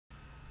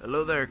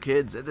Hello there,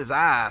 kids. It is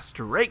I,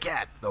 Stray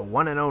Cat, the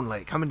one and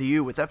only, coming to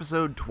you with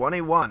episode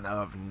 21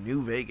 of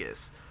New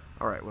Vegas.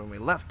 Alright, when we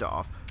left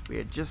off, we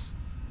had just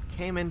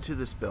came into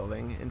this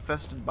building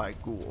infested by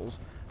ghouls,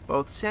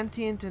 both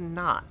sentient and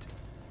not.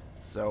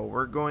 So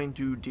we're going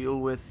to deal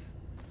with,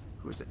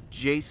 who is it,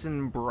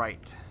 Jason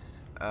Bright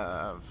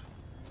of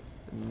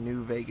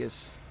New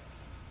Vegas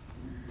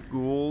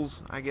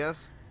Ghouls, I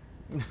guess.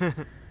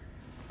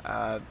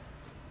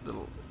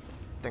 Little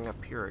thing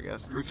up here, I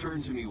guess.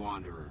 Return to me,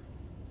 Wanderer.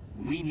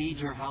 We need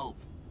your help.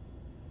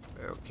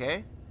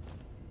 Okay.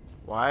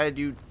 Why'd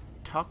you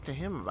talk to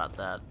him about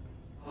that?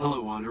 Hello,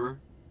 Wanderer.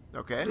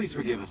 Okay. Please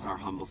forgive us our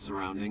humble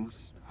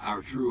surroundings.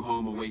 Our true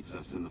home awaits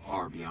us in the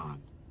far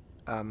beyond.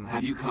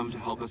 Have you come to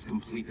help us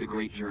complete the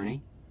great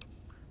journey?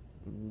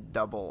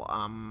 Double,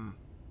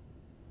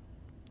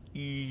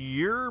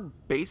 you're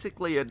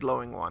basically a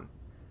glowing one.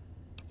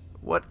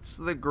 What's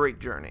the great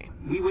journey?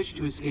 We wish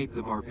to escape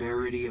the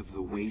barbarity of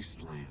the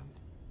wasteland,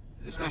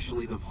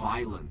 especially the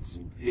violence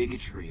and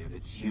bigotry of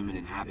its human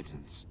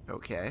inhabitants.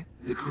 Okay.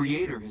 The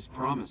Creator has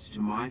promised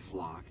to my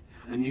flock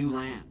a new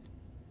land,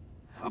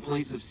 a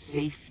place of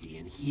safety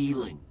and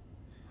healing,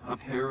 a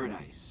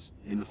paradise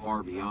in the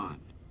far beyond.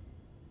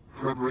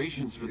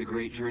 Preparations for the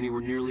great journey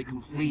were nearly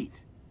complete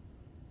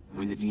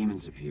when the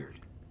demons appeared.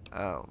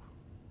 Oh.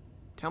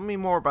 Tell me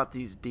more about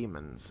these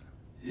demons.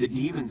 The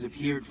demons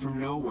appeared from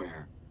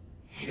nowhere,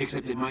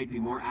 except it might be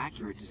more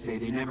accurate to say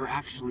they never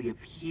actually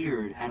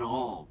appeared at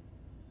all.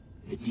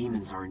 The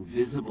demons are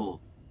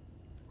invisible.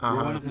 Where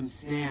one of them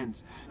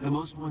stands, the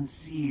most one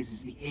sees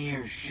is the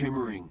air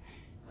shimmering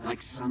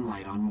like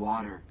sunlight on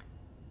water.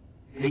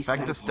 They Back set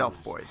to upon stealth,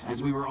 us boys.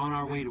 as we were on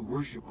our way to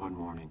worship one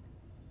morning.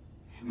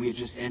 We had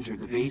just entered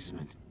the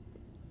basement.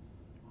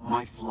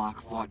 My flock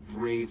fought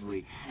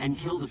bravely and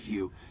killed a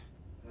few,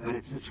 but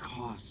at such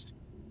cost.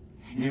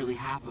 Nearly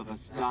half of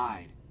us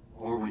died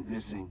or went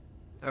missing.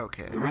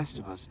 Okay. The rest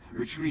of us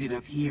retreated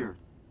up here.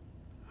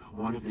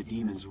 One of the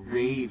demons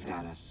raved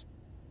at us,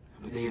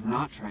 but they have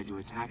not tried to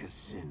attack us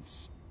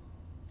since.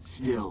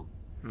 Still,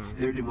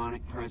 their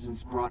demonic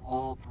presence brought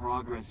all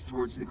progress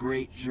towards the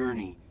great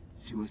journey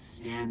to a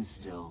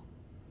standstill.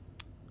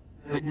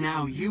 But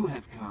now you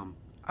have come.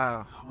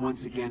 Oh.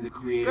 Once again, the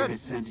Creator Good.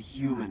 has sent a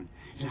human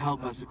to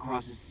help us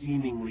across a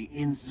seemingly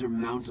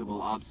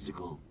insurmountable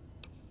obstacle.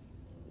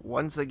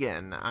 Once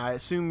again, I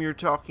assume you're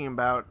talking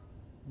about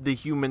the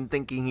human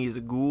thinking he's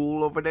a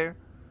ghoul over there?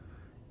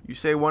 You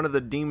say one of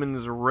the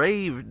demons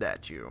raved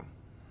at you.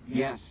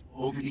 Yes,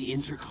 over the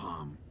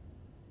intercom.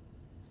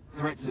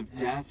 Threats of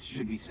death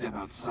should we step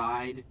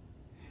outside.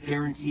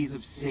 Guarantees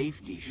of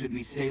safety should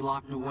we stay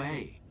locked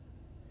away.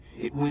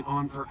 It went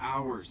on for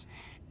hours,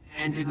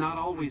 and did not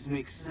always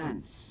make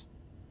sense.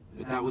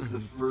 But that was the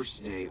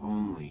first day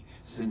only.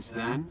 Since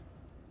then,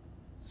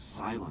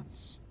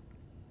 silence.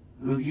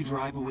 Will you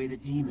drive away the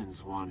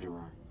demons,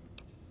 Wanderer?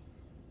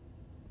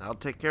 I'll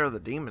take care of the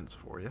demons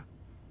for you.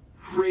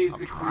 Praise I'll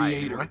the try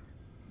Creator. anyway.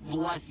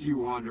 Bless you,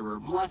 Wanderer.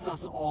 Bless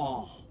us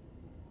all.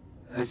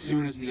 As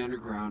soon as the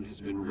underground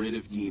has been rid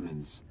of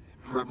demons,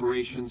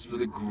 preparations for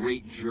the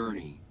great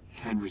journey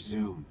can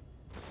resume.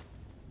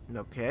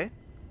 Okay.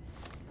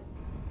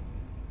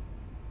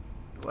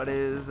 What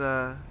is,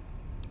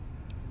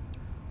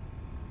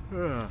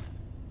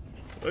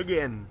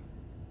 again,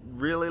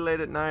 really late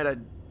at night. I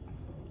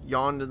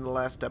yawned in the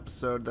last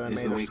episode that I Is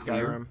made the of way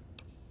clear?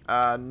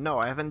 Skyrim. No,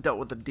 I haven't dealt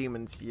with the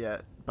demons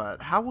yet,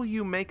 but how will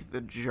you make the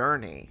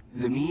journey?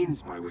 The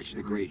means by which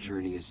the great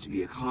journey is to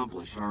be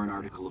accomplished are an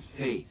article of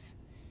faith,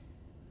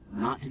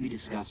 not to be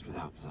discussed with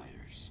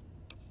outsiders.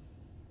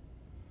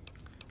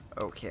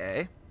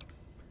 Okay.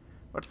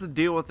 What's the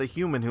deal with the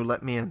human who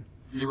let me in?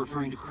 You're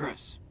referring to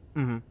Chris.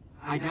 Mm-hmm.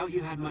 I doubt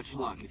you had much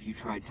luck if you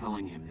tried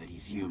telling him that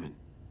he's human.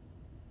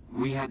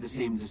 We had the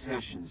same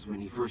discussions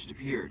when he first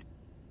appeared,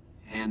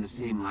 and the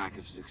same lack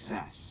of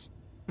success.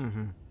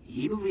 Mm-hmm.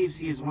 He believes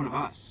he is one of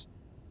us.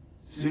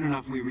 Soon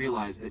enough we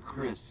realized that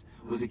Chris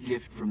was a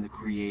gift from the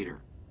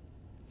Creator.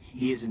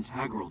 He is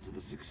integral to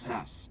the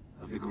success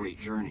of the great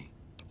journey.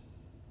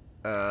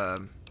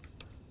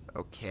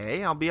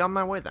 Okay, I'll be on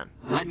my way then.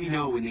 Let me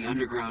know when the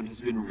underground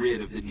has been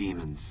rid of the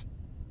demons.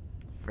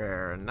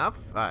 Fair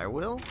enough, I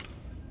will.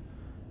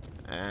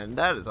 And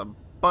that is a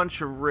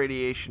bunch of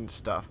radiation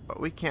stuff, but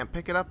we can't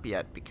pick it up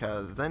yet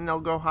because then they'll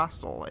go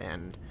hostile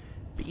and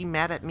be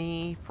mad at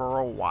me for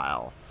a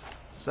while.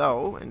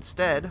 So,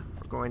 instead,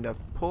 we're going to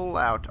pull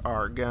out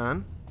our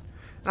gun.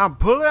 And I'll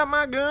pull out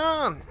my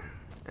gun!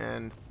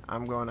 And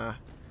I'm gonna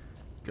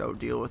go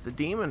deal with the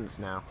demons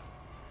now.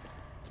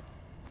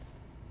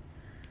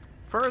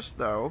 First,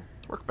 though,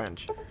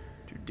 workbench.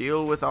 To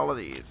deal with all of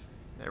these.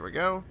 There we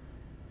go.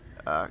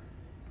 I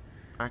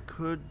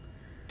could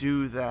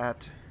do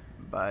that,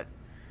 but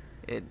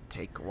it'd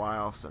take a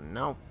while, so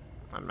no,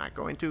 I'm not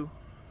going to.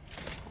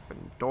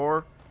 Open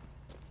door.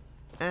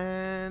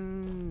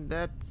 And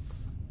that's...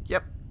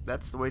 Yep,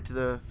 that's the way to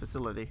the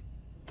facility.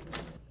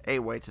 A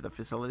way to the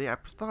facility. I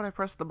thought I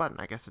pressed the button.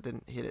 I guess I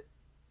didn't hit it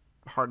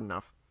hard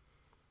enough.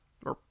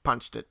 Or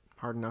punched it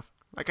hard enough.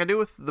 Like I do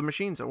with the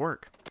machines at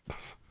work.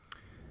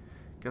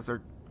 Because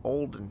they're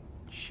old and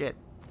shit.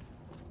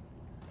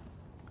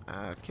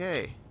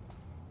 Okay.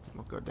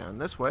 We'll go down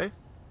this way.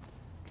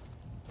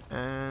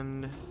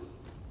 And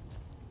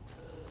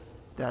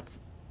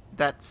that's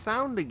that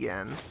sound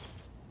again.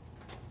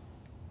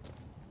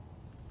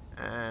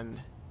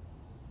 And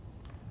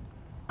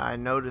I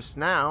notice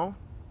now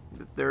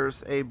that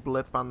there's a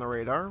blip on the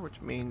radar,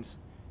 which means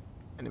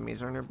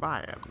enemies are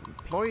nearby.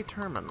 Employee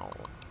terminal.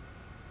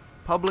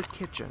 Public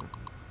kitchen.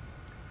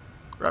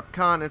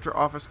 RepCon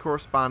inter-office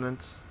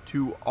correspondence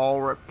to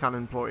all RepCon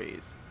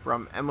employees.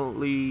 From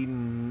Emily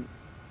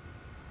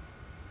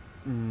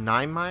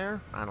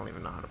Niemeyer? I don't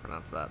even know how to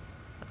pronounce that.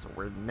 That's a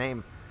weird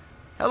name.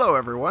 Hello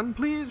everyone.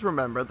 Please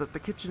remember that the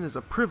kitchen is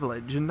a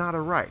privilege and not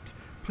a right.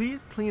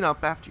 Please clean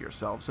up after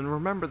yourselves and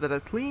remember that a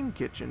clean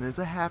kitchen is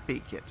a happy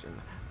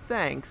kitchen.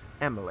 Thanks,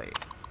 Emily.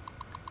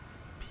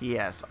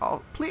 P.S.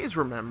 Please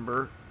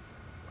remember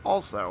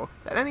also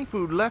that any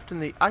food left in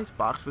the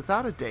icebox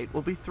without a date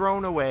will be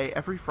thrown away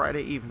every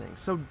Friday evening,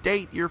 so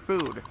date your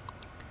food.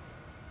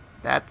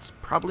 That's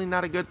probably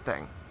not a good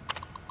thing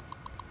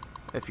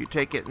if you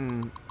take it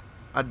in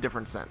a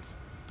different sense.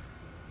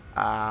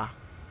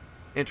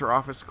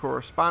 Inter-office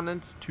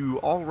correspondence to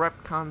all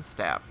RepCon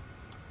staff.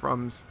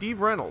 From Steve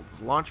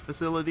Reynolds, Launch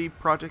Facility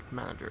Project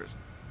Manager.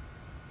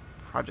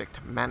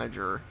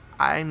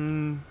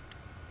 I'm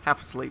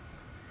half asleep,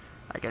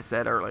 like I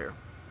said earlier.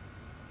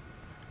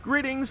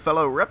 Greetings,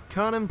 fellow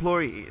RepCon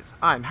employees.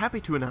 I'm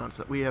happy to announce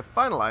that we have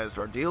finalized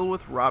our deal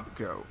with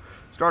Robco.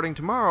 Starting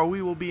tomorrow,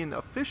 we will be an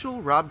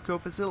official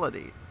Robco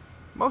facility.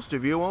 Most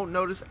of you won't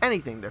notice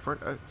anything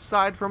different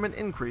aside from an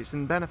increase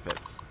in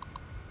benefits.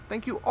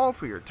 Thank you all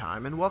for your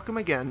time and welcome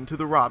again to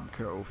the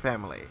Robco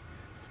family.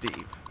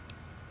 Steve.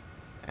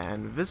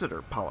 And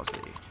visitor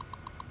policy.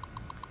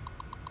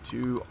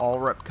 To all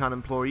RepCon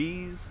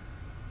employees.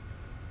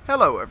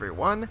 Hello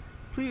everyone.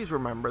 Please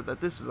remember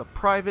that this is a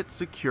private,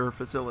 secure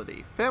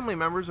facility. Family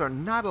members are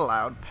not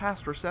allowed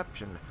past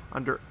reception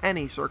under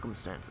any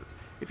circumstances.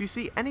 If you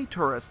see any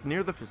tourists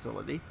near the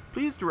facility,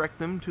 please direct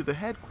them to the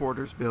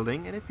headquarters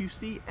building, and if you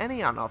see any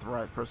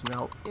unauthorized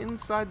personnel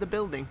inside the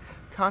building,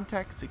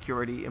 contact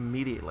security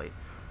immediately.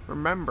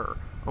 Remember,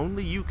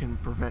 only you can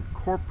prevent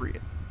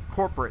corporate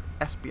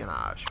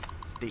espionage.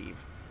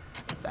 Steve.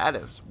 That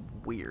is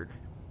weird.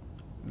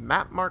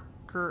 Map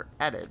marker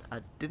added.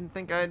 I didn't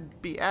think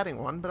I'd be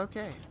adding one, but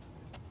okay.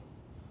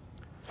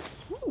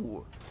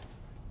 Ooh.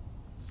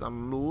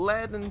 Some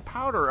lead and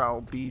powder I'll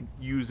be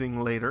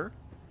using later.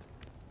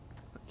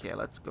 Okay,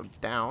 let's go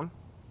down.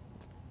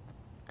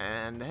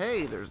 And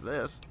hey, there's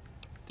this.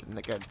 Didn't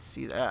think I'd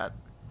see that.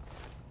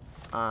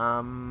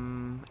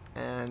 And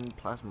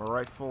plasma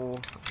rifle.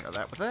 I'll pair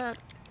that with that.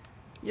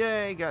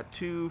 Yay, got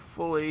 2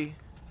 fully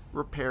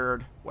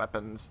repaired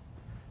weapons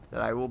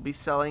that I will be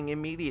selling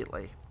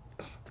immediately.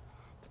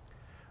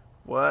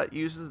 What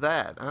use is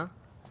that, huh?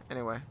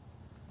 Anyway.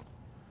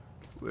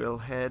 We'll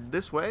head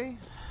this way.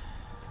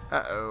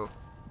 Uh-oh.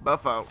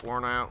 Buff out,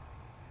 worn out.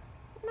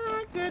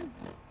 Not good.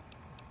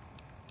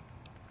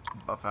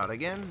 Buff out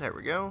again. There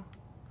we go.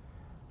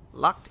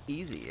 Locked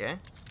easy, eh?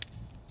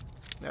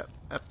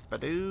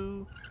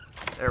 Up-a-doo.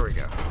 There we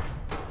go.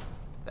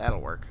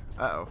 That'll work.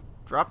 Uh-oh.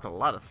 Dropped a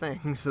lot of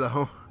things,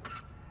 though.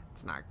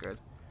 It's not good.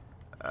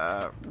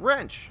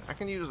 Wrench. I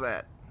can use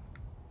that.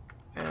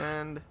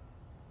 And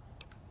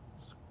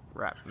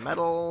scrap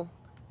metal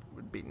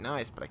would be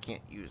nice, but I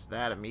can't use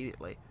that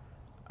immediately.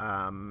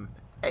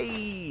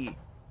 Hey!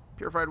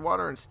 Purified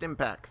water and stim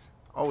packs.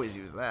 Always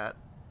use that.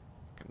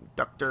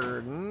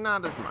 Conductor,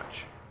 not as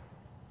much.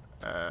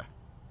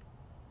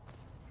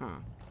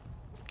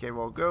 Okay,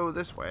 we'll go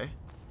this way.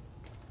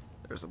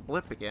 There's a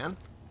blip again,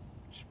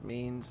 which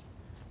means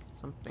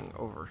something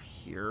over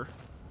here.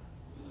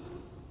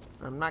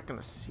 I'm not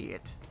gonna see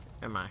it,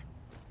 am I?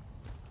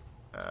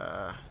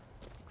 At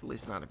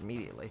least not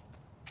immediately.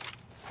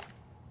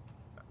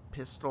 A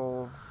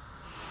pistol.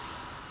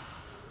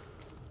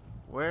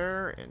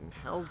 Where in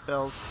hell's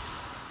bells?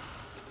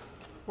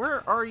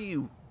 Where are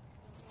you?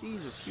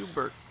 Jesus,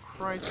 Hubert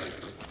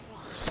Christ.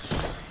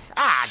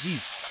 Ah,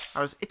 jeez. I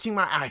was itching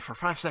my eye for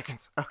 5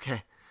 seconds. Okay.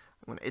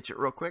 I'm going to itch it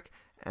real quick.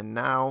 And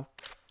now,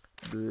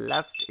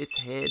 blast its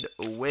head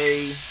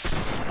away.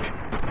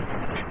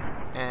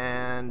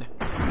 And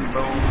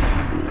boom.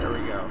 There we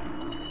go.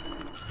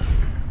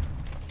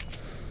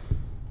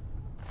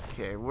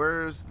 Okay,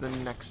 where's the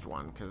next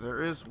one? Because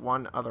there is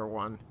one other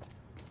one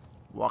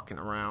walking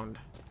around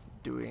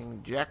doing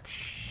jack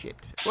shit.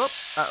 Whoop.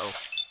 Uh-oh.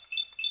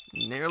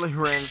 Nearly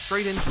ran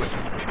straight into it.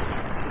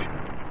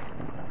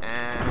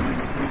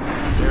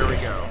 And there we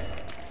go.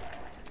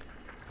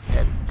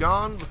 Had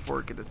gone before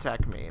it could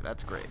attack me.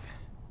 That's great.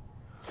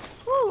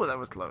 Woo, that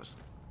was close.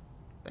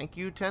 Thank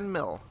you, 10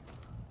 mil.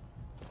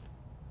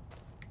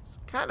 It's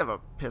kind of a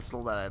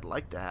pistol that I'd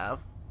like to have.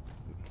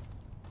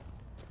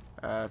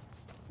 It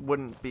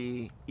wouldn't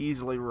be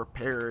easily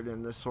repaired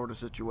in this sort of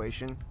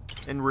situation.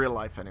 In real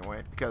life,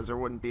 anyway. Because there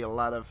wouldn't be a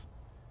lot of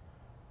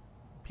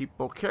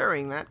people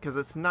carrying that, because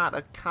it's not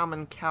a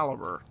common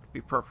caliber, to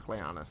be perfectly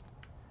honest.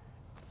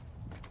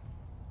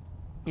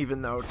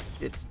 Even though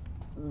it's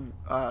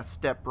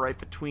step right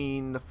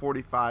between the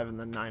 45 and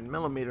the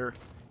 9mm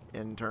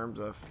in terms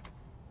of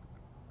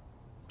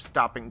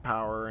stopping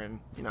power and,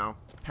 you know,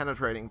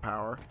 penetrating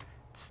power.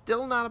 It's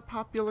still not a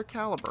popular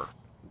caliber.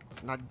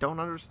 I don't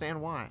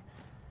understand why.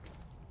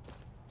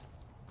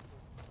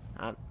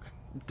 It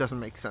doesn't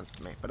make sense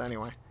to me, but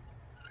anyway.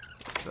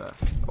 Let's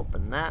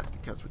open that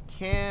because we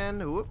can.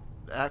 Whoop,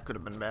 that could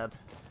have been bad.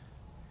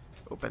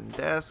 Open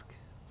desk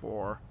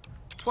for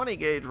 20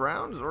 gauge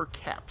rounds or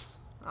caps.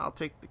 I'll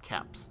take the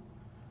caps.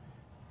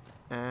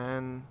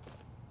 And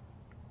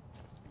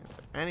is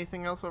there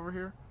anything else over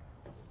here?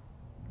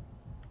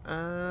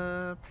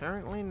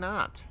 Apparently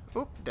not.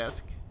 Oop,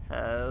 desk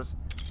has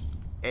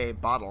a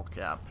bottle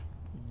cap.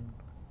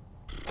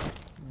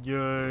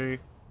 Yay.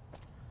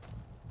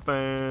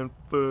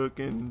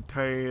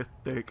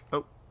 Fan-fucking-tastic.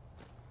 Oh.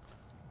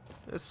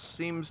 This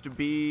seems to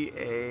be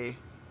a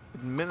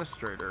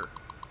administrator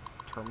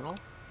terminal.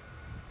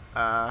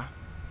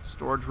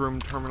 Storage room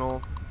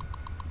terminal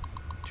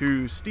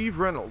to Steve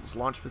Reynolds,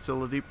 launch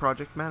facility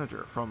project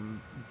manager,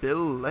 from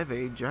Bill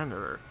Levy,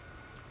 janitor.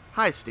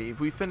 Hi Steve,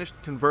 we finished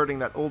converting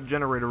that old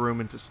generator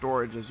room into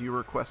storage as you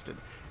requested.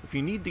 If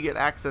you need to get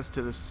access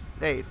to the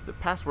safe, the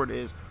password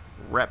is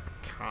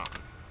REPCON.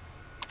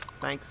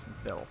 Thanks,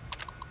 Bill.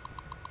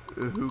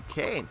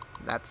 Okay,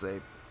 that's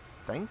a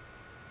thing.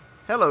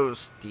 Hello,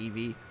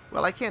 Stevie.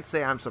 Well, I can't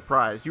say I'm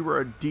surprised. You were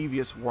a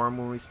devious worm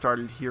when we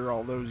started here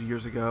all those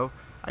years ago.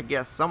 I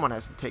guess someone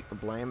has to take the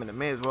blame, and it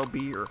may as well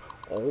be your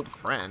old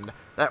friend.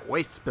 That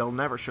waste spill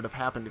never should have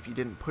happened if you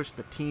didn't push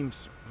the team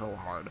so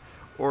hard,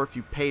 or if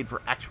you paid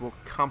for actual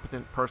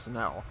competent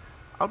personnel.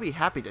 I'll be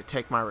happy to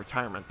take my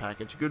retirement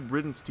package. Good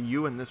riddance to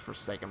you and this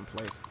forsaken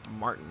place,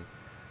 Martin.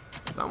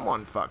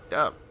 Someone fucked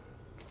up.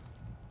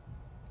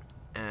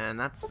 And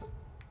that's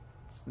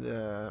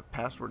the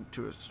password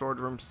to a storage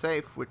room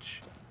safe,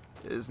 which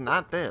is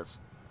not this.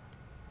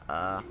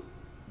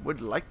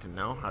 Would like to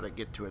know how to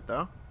get to it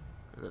though.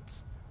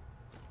 It's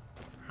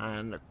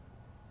kind of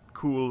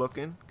cool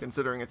looking,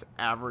 considering its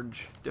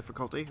average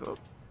difficulty. Oh,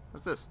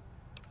 what's this?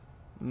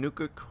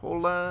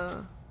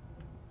 Nuka-Cola.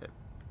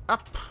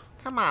 Up.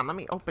 Come on, let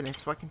me open it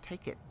so I can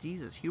take it.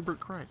 Jesus, Hubert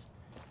Christ.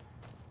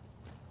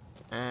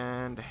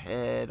 And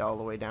head all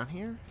the way down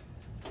here.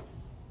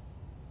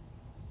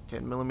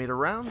 10mm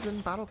rounds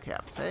and bottle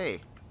caps.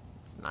 Hey,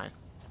 it's nice.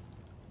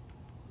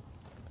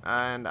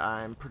 And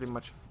I'm pretty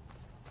much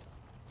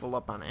full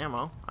up on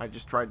ammo. I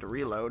just tried to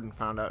reload and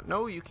found out,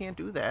 no, you can't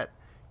do that.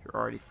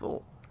 You're already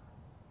full.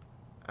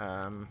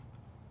 Now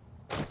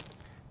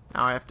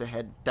I have to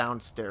head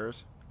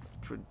downstairs,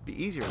 which would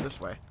be easier this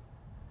way.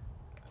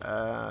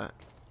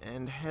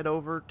 And head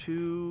over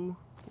to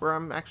where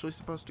I'm actually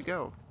supposed to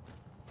go.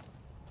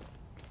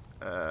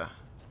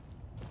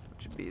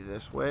 Which would be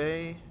this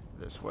way.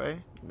 This way.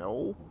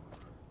 No.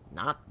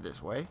 Not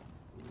this way.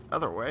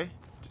 Other way.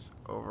 Just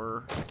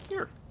over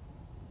here.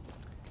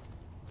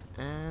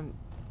 And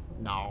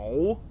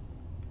no.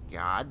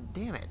 God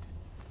damn it.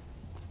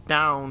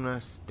 Down a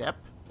step.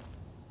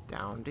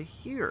 Down to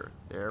here.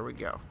 There we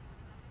go.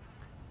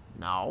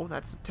 No,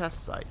 that's a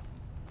test site.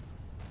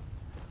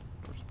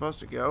 Where we're supposed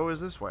to go is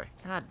this way.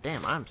 God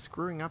damn, I'm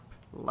screwing up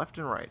left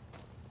and right.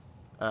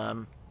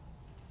 That's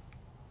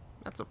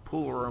a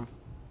pool room.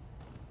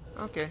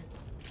 Okay.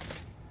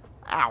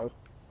 Ow.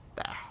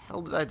 The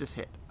hell did I just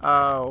hit?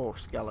 Oh,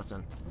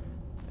 skeleton.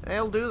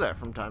 They'll do that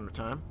from time to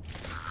time.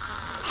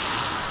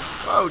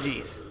 Oh,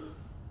 jeez.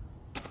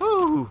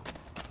 Whoo!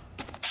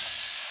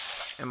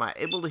 Am I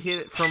able to hit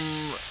it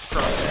from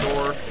across the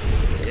door?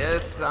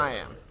 Yes, I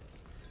am.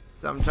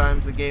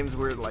 Sometimes the game's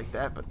weird like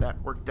that, but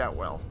that worked out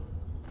well.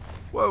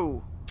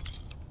 Whoa!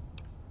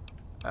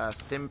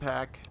 Stim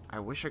pack. I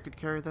wish I could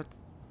carry that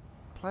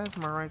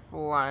plasma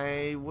rifle.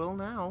 I will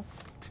now.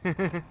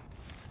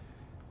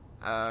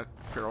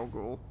 Feral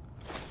Ghoul.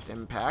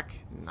 Stim pack.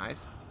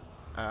 Nice.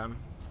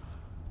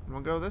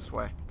 We'll go this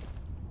way.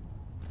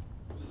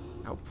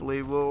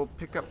 Hopefully we'll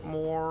pick up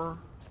more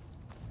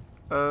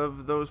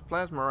of those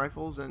plasma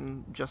rifles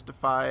and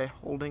justify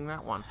holding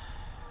that one.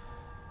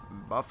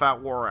 Buff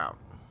out, wore out.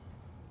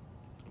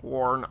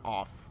 Worn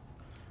off.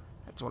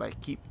 That's what I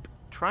keep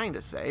trying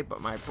to say, but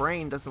my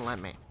brain doesn't let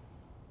me.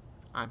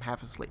 I'm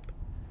half asleep.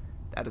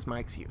 That is my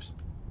excuse.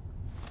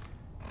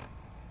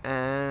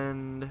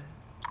 And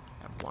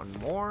have one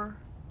more.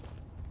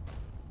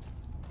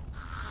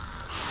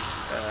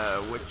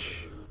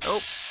 Which...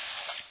 Oh!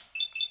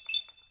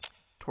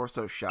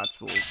 Torso shots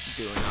will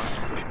do enough.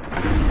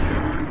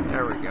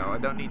 There we go. I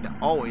don't need to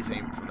always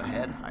aim for the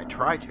head. I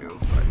try to,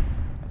 but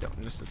I don't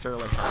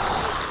necessarily have to.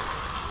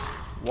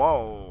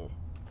 Whoa.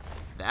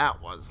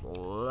 That was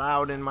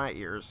loud in my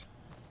ears.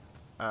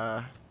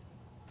 That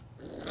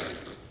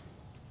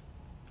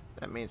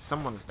means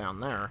someone's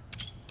down there.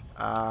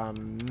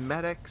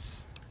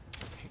 Medics.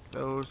 Take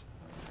those.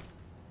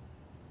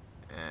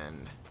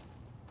 And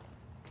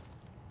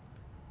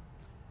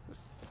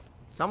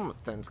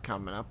something's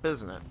coming up,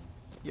 isn't it?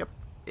 Yep,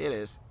 it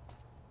is.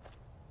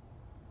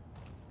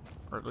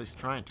 Or at least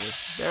trying to.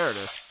 There it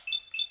is.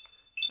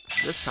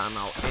 This time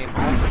I'll aim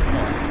all for the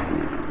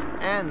head.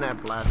 And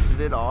that blasted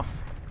it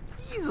off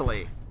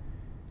easily.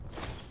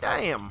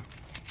 Damn.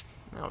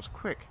 That was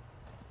quick.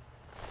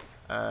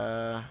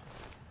 No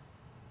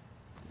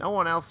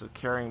one else is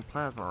carrying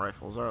plasma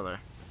rifles, are there?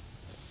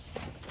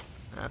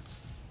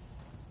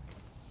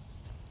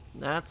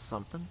 That's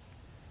something.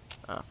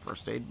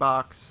 First aid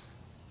box.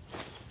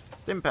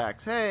 Stim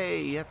packs.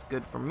 Hey, that's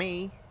good for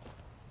me.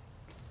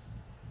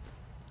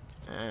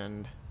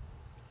 And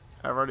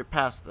I've already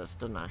passed this,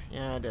 didn't I?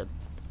 Yeah, I did.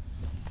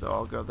 So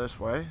I'll go this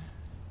way.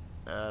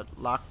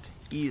 Locked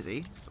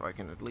easy, so I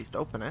can at least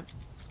open it.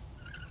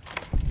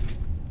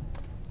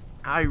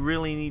 I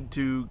really need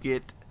to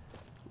get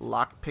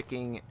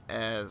lockpicking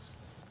as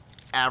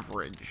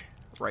average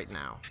right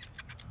now.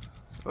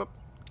 Oh,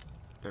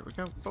 there we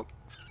go. Oh,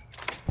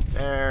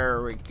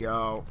 there we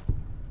go.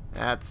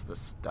 That's the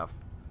stuff.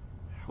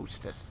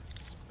 Hostess.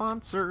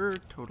 Sponsor.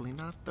 Totally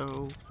not,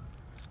 though.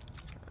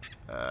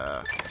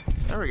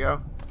 There we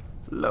go.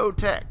 Low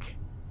tech.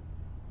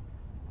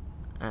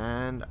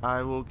 And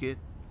I will get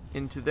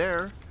into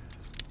there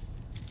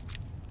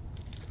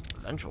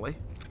eventually,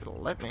 if it'll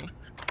let me.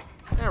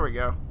 There we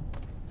go.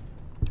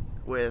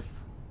 With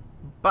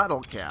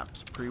bottle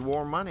caps,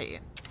 pre-war money,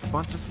 and a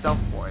bunch of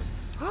stealth boys.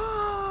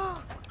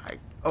 I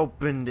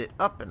opened it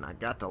up and I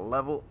got to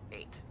level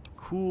 8.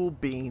 Cool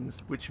beans,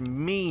 which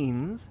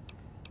means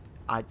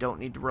I don't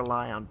need to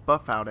rely on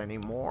buff out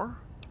anymore.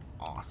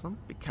 Awesome,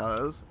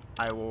 because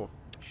I will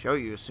show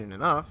you soon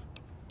enough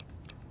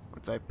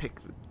once I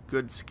pick the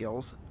good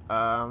skills.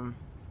 A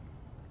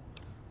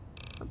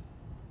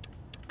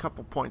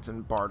couple points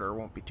in barter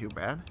won't be too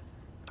bad.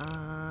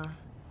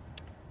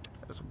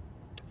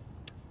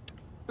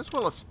 As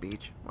well as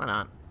speech. Why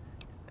not?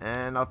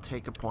 And I'll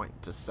take a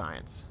point to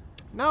science.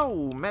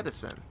 No,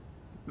 medicine.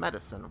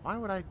 Medicine. Why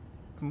would I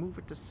move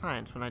it to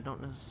science when I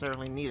don't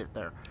necessarily need it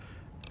there?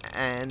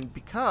 And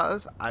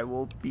because I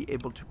will be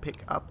able to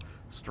pick up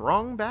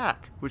strong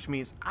back, which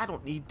means I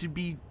don't need to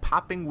be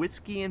popping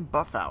whiskey and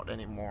buff out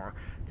anymore,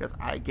 because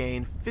I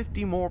gain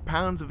 50 more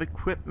pounds of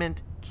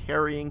equipment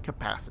carrying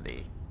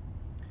capacity.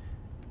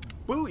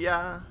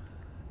 Booyah!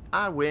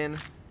 I win.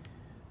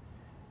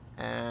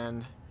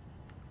 And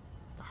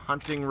the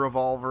hunting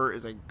revolver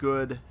is a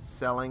good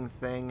selling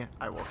thing.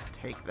 I will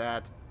take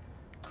that.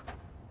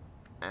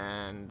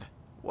 And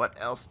what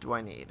else do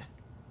I need?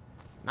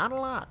 Not a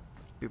lot,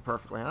 to be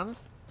perfectly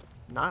honest.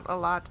 Not a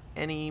lot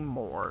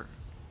anymore.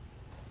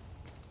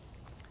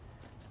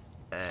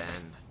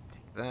 And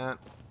take that.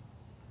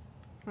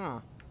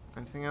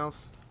 Anything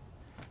else?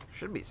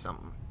 Should be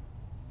something.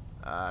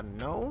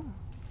 No.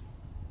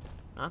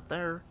 Not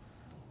there.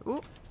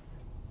 Oop.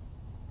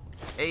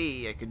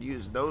 Hey, I could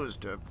use those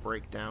to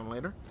break down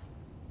later.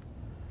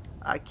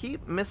 I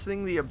keep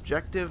missing the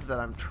objective that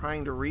I'm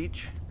trying to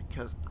reach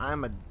because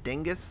I'm a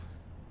dingus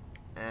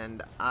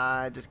and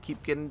I just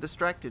keep getting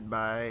distracted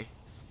by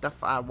stuff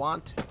I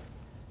want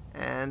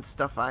and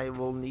stuff I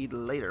will need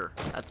later.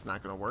 That's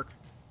not going to work.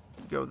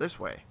 Go this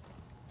way.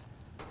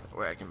 That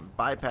way I can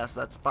bypass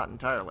that spot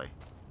entirely.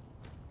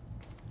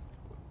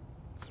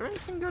 Is there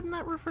anything good in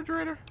that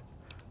refrigerator?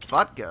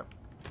 Vodka.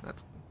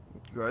 That's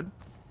good.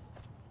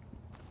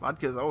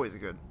 Vodka is always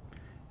good.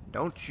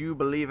 Don't you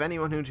believe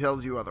anyone who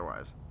tells you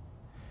otherwise,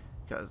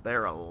 because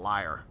they're a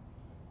liar.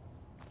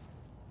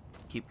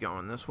 Keep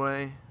going this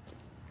way.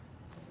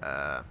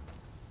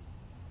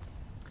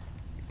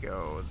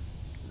 Go.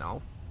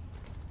 No.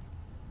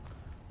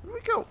 Did we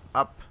go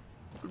up?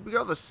 Would we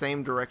go the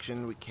same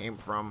direction we came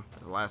from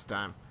as last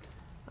time?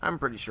 I'm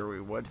pretty sure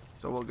we would.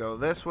 So we'll go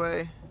this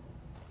way.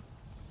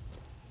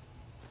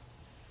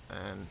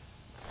 And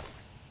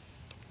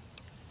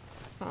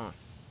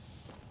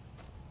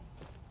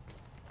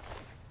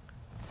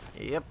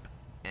yep.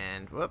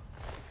 And whoop.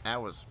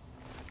 That was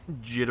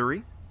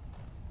jittery.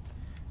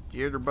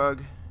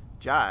 Jitterbug.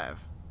 Jive.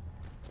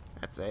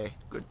 That's a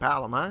good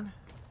pal of mine.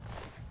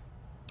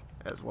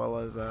 As well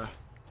as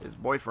his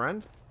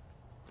boyfriend.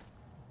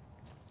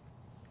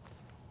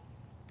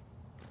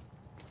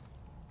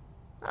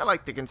 I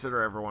like to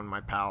consider everyone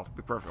my pal, to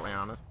be perfectly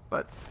honest.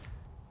 But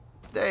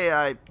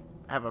I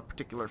have a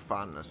particular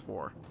fondness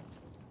for.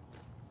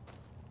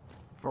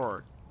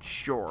 For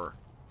sure.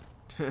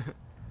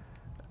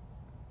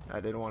 I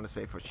didn't want to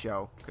say for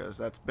show, because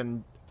that's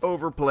been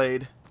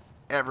overplayed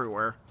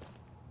everywhere.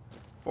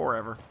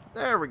 Forever.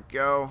 There we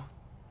go.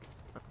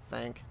 I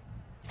think.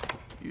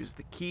 Use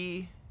the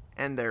key,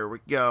 and there we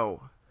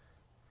go.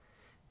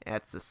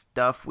 That's the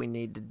stuff we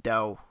need to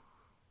do.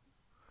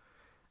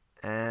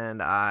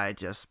 And I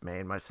just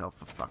made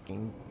myself a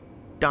fucking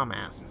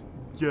dumbass.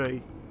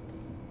 Yay.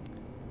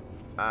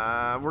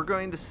 We're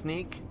going to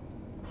sneak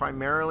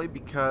primarily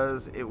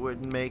because it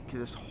would make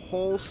this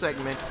whole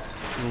segment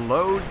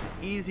loads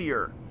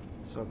easier.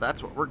 So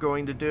that's what we're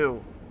going to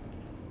do.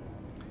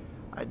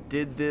 I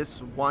did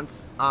this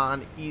once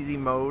on easy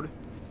mode.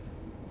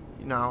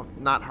 You know,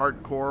 not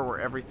hardcore where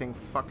everything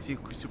fucks you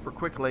super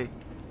quickly,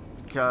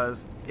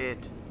 because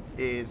it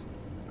is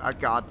a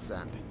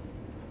godsend.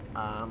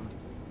 How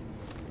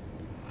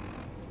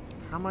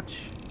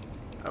much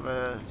of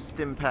a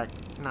stim pack,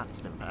 not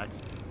stim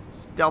packs,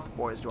 stealth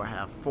boys do I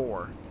have?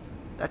 4.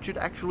 That should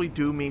actually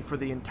do me for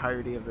the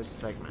entirety of this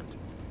segment.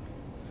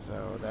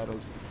 So that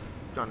is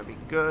going to be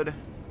good.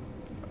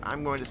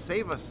 I'm going to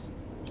save us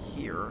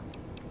here,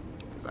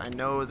 because I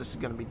know this is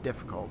going to be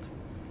difficult.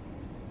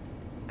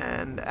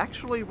 And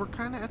actually, we're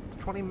kind of at the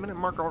 20-minute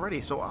mark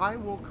already, so I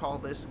will call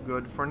this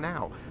good for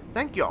now.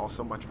 Thank you all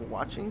so much for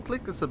watching.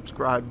 Click the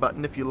subscribe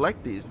button if you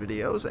like these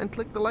videos, and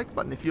click the like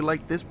button if you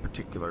like this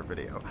particular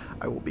video.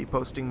 I will be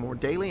posting more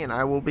daily, and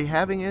I will be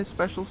having a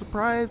special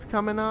surprise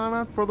coming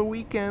on for the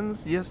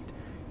weekends. Just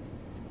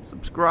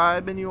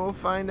subscribe and you will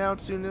find out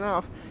soon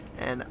enough.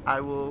 And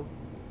I will,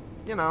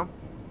 you know,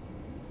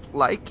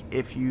 like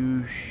if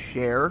you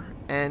share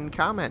and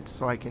comment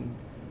so I can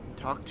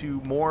talk to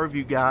more of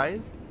you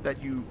guys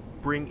that you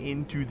bring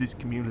into this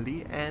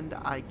community, and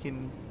I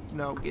can, you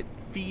know, get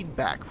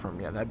feedback from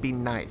you. That'd be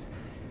nice.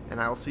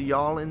 And I'll see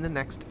y'all in the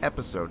next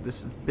episode.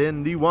 This has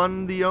been the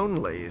one, the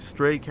only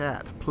Stray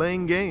Cat,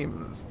 playing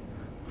games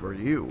for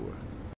you.